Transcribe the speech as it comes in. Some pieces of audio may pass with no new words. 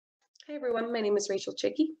Hi everyone, my name is Rachel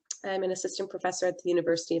Chicky. I'm an assistant professor at the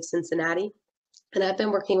University of Cincinnati, and I've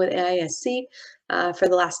been working with AISC for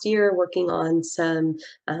the last year, working on some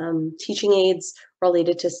teaching aids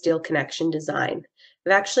related to steel connection design.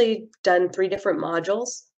 I've actually done 3 different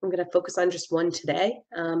modules. I'm going to focus on just one today,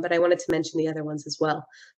 but I wanted to mention the other ones as well.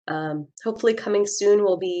 Hopefully coming soon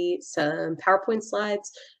will be some PowerPoint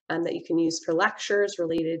slides that you can use for lectures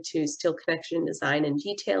related to steel connection design and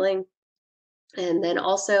detailing. And then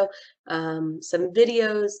also some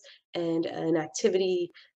videos and an activity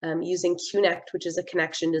using QNect, which is a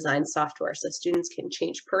connection design software. So students can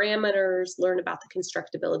change parameters, learn about the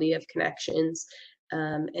constructability of connections,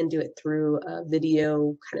 and do it through a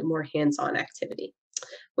video, kind of more hands-on activity.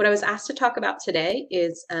 What I was asked to talk about today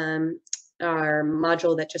is our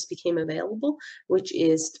module that just became available, which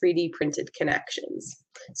is 3D printed connections.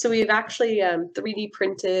 So we've actually 3D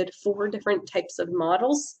printed 4 different types of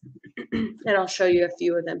models, and I'll show you a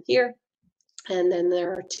few of them here. And then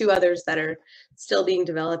there are 2 others that are still being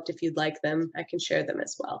developed. If you'd like them, I can share them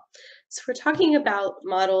as well. So we're talking about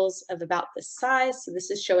models of about this size. So this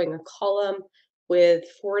is showing a column with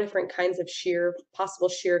 4 different kinds of possible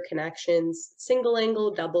shear connections: single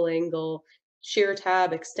angle, double angle, shear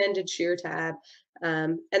tab, extended shear tab,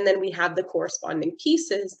 and then we have the corresponding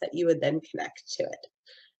pieces that you would then connect to it.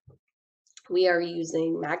 We are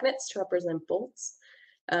using magnets to represent bolts.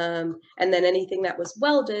 And then anything that was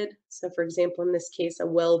welded, so for example, in this case, a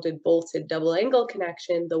welded bolted double angle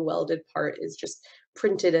connection, the welded part is just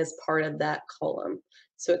printed as part of that column.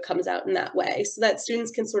 So it comes out in that way so that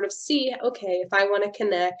students can sort of see, okay, if I want to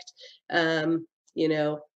connect,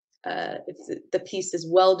 if the piece is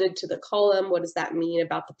welded to the column, what does that mean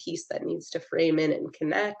about the piece that needs to frame in and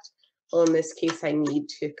connect? Well, in this case, I need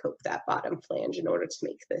to coat that bottom flange in order to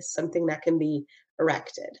make this something that can be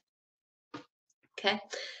erected. Okay.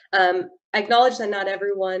 I acknowledge that not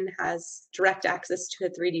everyone has direct access to a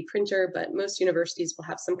 3D printer, but most universities will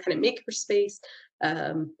have some kind of makerspace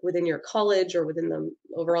within your college or within the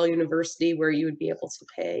overall university where you would be able to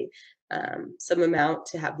pay some amount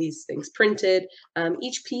to have these things printed.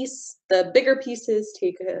 Each piece, the bigger pieces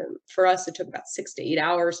take, for us, it took about 6 to 8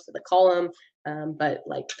 hours for the column. But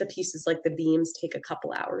like the pieces like the beams take a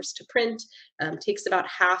couple hours to print. Takes about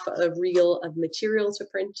half a reel of material to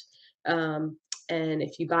print. And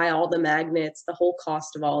if you buy all the magnets, the whole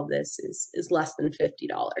cost of all of this is less than $50.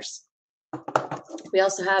 We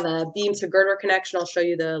also have a beam to girder connection. I'll show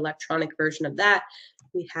you the electronic version of that.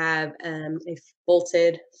 We have a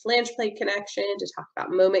bolted flange plate connection to talk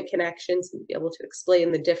about moment connections and be able to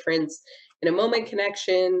explain the difference in a moment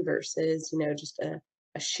connection versus, just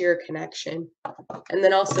a shear connection. And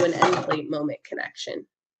then also an end plate moment connection.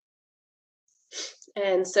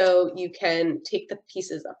 And so you can take the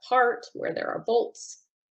pieces apart where there are bolts.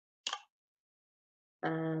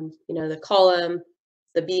 The column,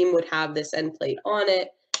 the beam would have this end plate on it,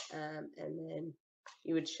 and then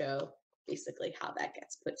you would show basically how that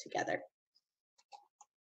gets put together.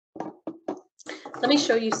 Let me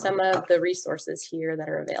show you some of the resources here that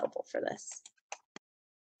are available for this.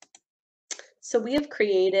 So we have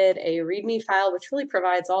created a README file, which really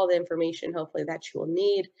provides all the information, hopefully, that you will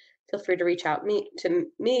need. Feel free to reach out to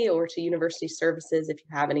me or to University Services if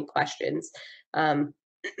you have any questions.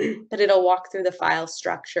 But it'll walk through the file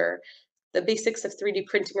structure, the basics of 3D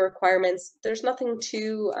printing requirements. There's nothing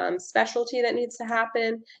too specialty that needs to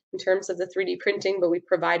happen in terms of the 3D printing, but we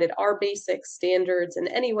provided our basic standards, and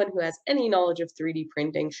anyone who has any knowledge of 3D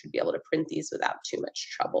printing should be able to print these without too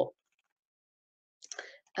much trouble.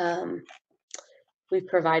 We've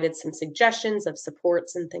provided some suggestions of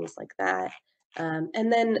supports and things like that.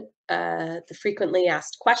 And then the frequently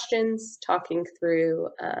asked questions, talking through,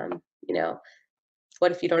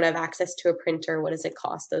 what if you don't have access to a printer? What does it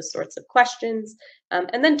cost? Those sorts of questions.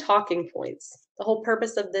 And then talking points. The whole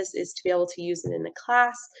purpose of this is to be able to use it in a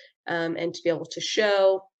class and to be able to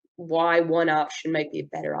show why one option might be a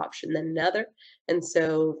better option than another. And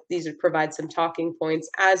so these would provide some talking points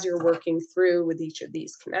as you're working through with each of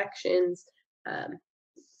these connections.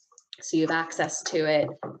 So you have access to it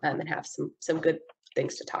and have some good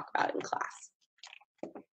things to talk about in class.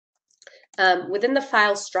 Within the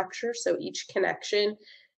file structure, so each connection,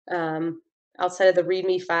 outside of the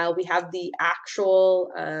README file, we have the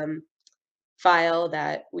actual file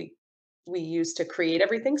that we use to create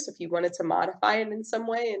everything. So if you wanted to modify it in some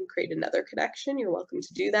way and create another connection, you're welcome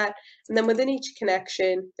to do that. And then within each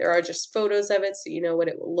connection, there are just photos of it, so you know what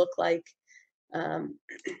it will look like.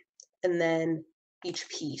 And then each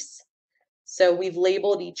piece. So we've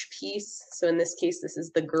labeled each piece. So in this case, this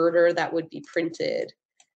is the girder that would be printed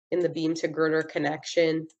in the beam to girder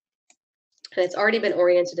connection. And it's already been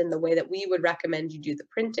oriented in the way that we would recommend you do the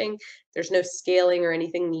printing. There's no scaling or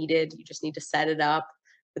anything needed. You just need to set it up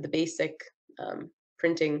with the basic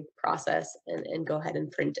printing process and go ahead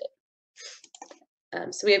and print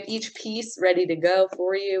it. So we have each piece ready to go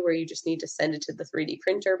for you, where you just need to send it to the 3D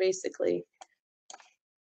printer basically.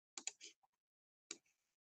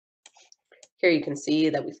 Here you can see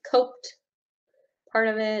that we've coped part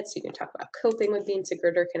of it, so you can talk about coping with beam to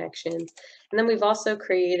girder connections. And then we've also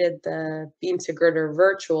created the beam to girder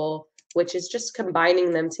virtual, which is just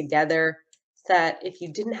combining them together, so that if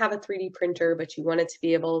you didn't have a 3D printer but you wanted to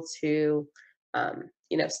be able to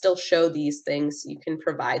still show these things, you can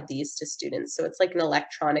provide these to students. So it's like an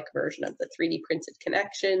electronic version of the 3D printed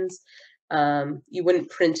connections. You wouldn't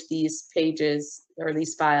print these pages or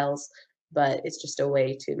these files, but it's just a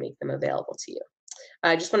way to make them available to you.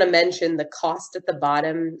 I just want to mention the cost at the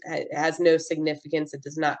bottom has no significance. It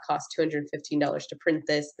does not cost $215 to print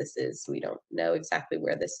this. We don't know exactly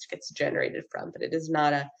where this gets generated from, but it is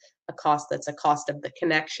not a cost that's a cost of the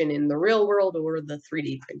connection in the real world or the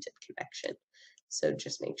 3D printed connection. So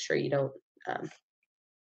just make sure you don't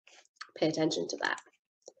pay attention to that.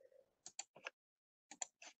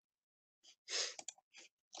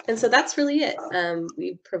 And so that's really it.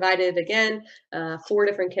 We provided, again, 4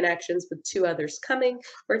 different connections with 2 others coming,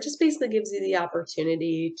 where it just basically gives you the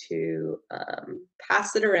opportunity to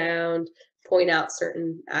pass it around, point out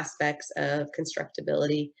certain aspects of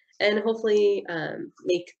constructability, and hopefully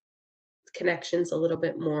make connections a little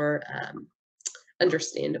bit more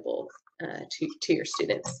understandable to your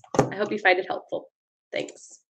students. I hope you find it helpful. Thanks.